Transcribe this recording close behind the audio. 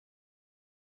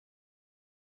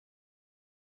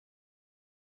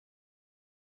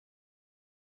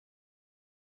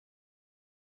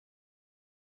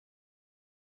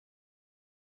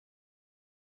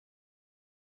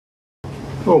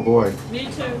Oh boy. Me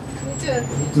too. Me too.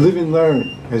 Live and learn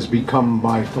has become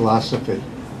my philosophy.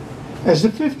 As the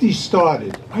 50s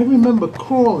started, I remember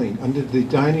crawling under the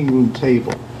dining room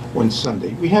table one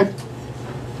Sunday. We had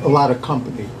a lot of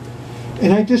company.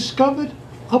 And I discovered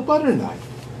a butter knife.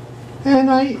 And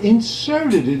I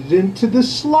inserted it into the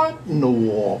slot in the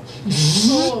wall.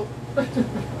 Oh.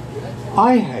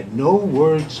 I had no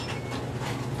words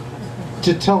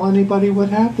to tell anybody what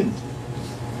happened.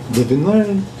 Live and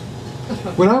learn.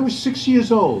 When I was 6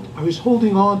 years old, I was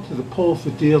holding on to the pole for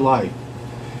dear life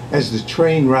as the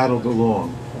train rattled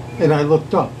along. And I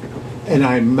looked up and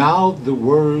I mouthed the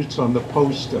words on the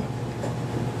poster.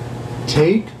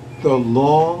 Take the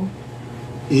long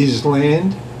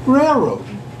Island Railroad.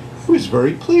 I was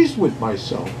very pleased with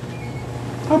myself.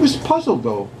 I was puzzled,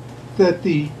 though, that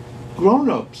the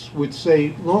grown-ups would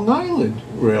say Long Island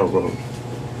Railroad.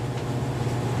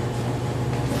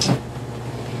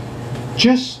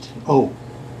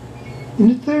 In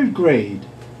the third grade,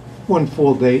 one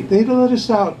fall day, they'd let us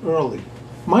out early.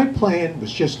 My plan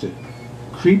was just to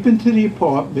creep into the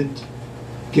apartment,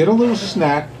 get a little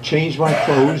snack, change my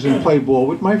clothes, and play ball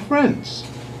with my friends.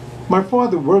 My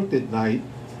father worked at night,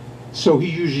 so he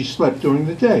usually slept during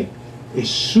the day. As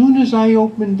soon as I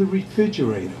opened the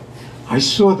refrigerator, I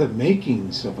saw the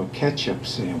makings of a ketchup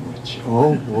sandwich.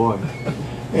 Oh boy.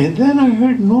 And then I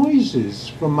heard noises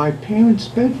from my parents'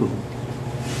 bedroom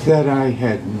that I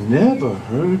had never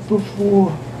heard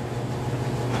before.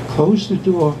 I closed the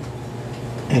door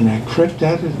and I crept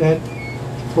out of that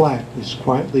flat as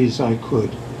quietly as I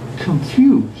could,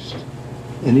 confused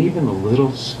and even a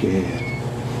little scared.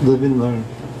 Live and learn.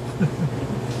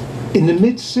 In the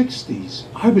mid-60s,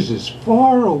 I was as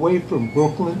far away from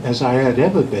Brooklyn as I had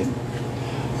ever been.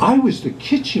 I was the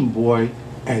kitchen boy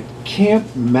at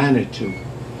Camp Manitou,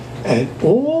 an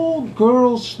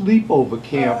all-girls sleepover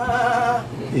camp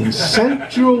in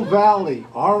Central Valley,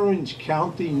 Orange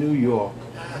County, New York.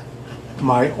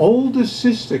 My older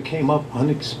sister came up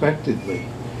unexpectedly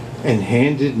and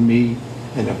handed me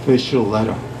an official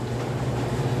letter.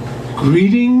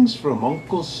 Greetings from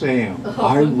Uncle Sam.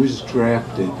 I was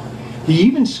drafted. He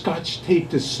even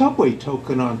scotch-taped a subway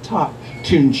token on top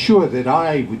to ensure that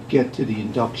I would get to the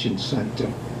induction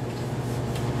center.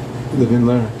 Live and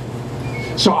learn.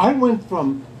 So I went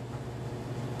from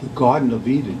the Garden of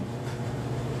Eden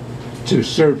to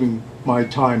serving my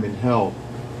time in hell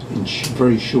in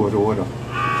very short order.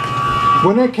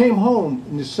 When I came home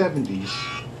in the 70s,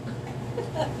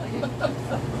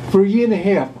 for a year and a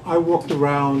half, I walked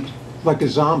around like a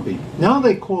zombie. Now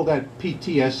they call that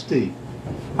PTSD.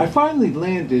 I finally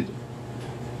landed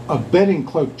a betting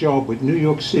clerk job with New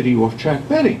York City off-track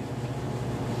betting.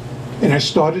 And I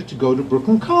started to go to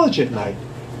Brooklyn College at night.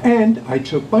 And I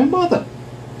took my mother.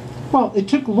 Well, it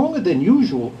took longer than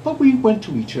usual, but we went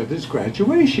to each other's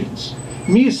graduations.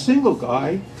 Me a single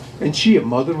guy, and she a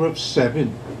mother of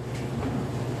 7.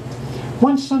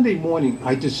 One Sunday morning,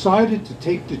 I decided to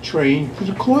take the train to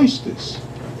the cloisters.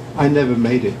 I never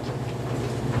made it.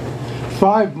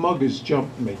 5 muggers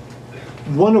jumped me.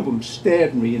 One of them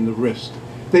stabbed me in the wrist.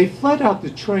 They fled out the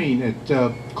train at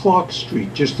Clark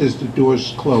Street just as the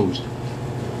doors closed.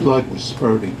 Blood was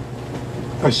spurting.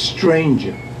 A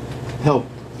stranger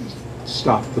helped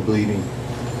stop the bleeding.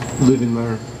 Live and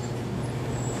learn.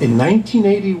 In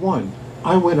 1981,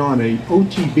 I went on a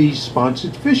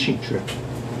OTB-sponsored fishing trip.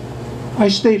 I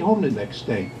stayed home the next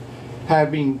day,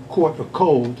 having caught a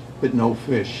cold but no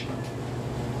fish.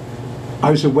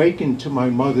 I was awakened to my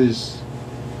mother's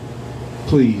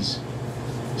pleas.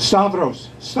 Stavros,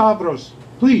 Stavros,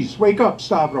 please wake up,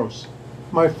 Stavros.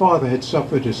 My father had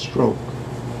suffered a stroke.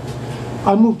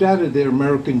 I moved out of their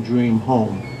American dream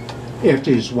home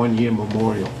after his 1-year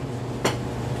memorial.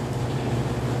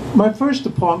 My first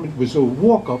apartment was a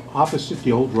walk-up opposite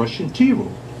the old Russian tea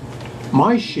room.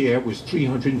 My share was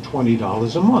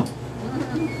 $320 a month.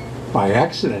 By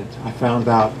accident, I found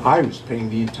out I was paying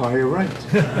the entire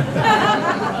rent.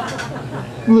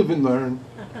 Live and learn.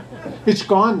 It's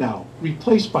gone now,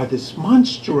 replaced by this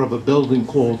monster of a building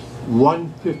called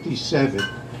 157,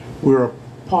 where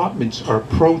apartments are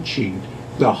approaching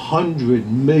the $100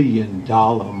 million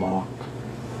mark.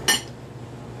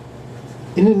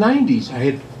 In the 90s, I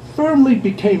had firmly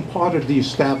became part of the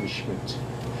establishment.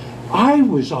 I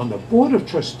was on the board of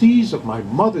trustees of my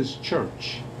mother's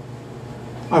church.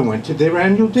 I went to their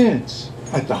annual dance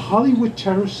at the Hollywood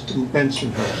Terrace in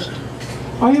Bensonhurst.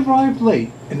 I arrived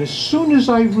late, and as soon as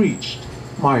I reached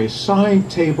my assigned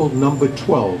table number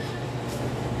 12,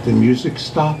 the music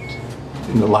stopped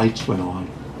and the lights went on.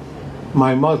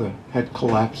 My mother had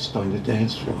collapsed on the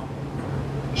dance floor.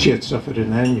 She had suffered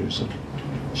an aneurysm.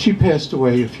 She passed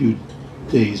away a few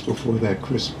days before that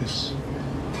Christmas.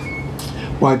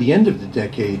 By the end of the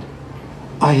decade,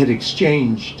 I had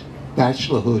exchanged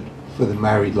bachelorhood for the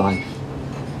married life.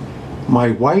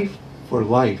 My wife for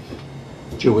life,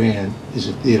 Joanne, is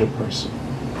a theater person.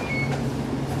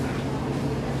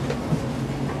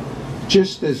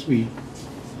 Just as we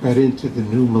got into the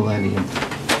new millennium,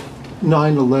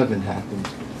 9/11 happened.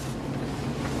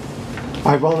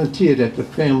 I volunteered at the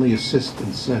Family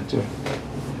Assistance Center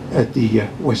at the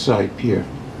West Side Pier.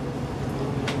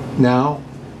 Now,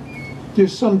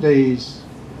 there's some days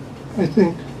I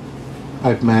think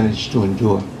I've managed to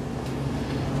endure.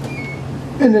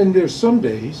 And then there's some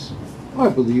days I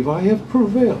believe I have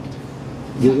prevailed.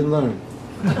 Live and learn.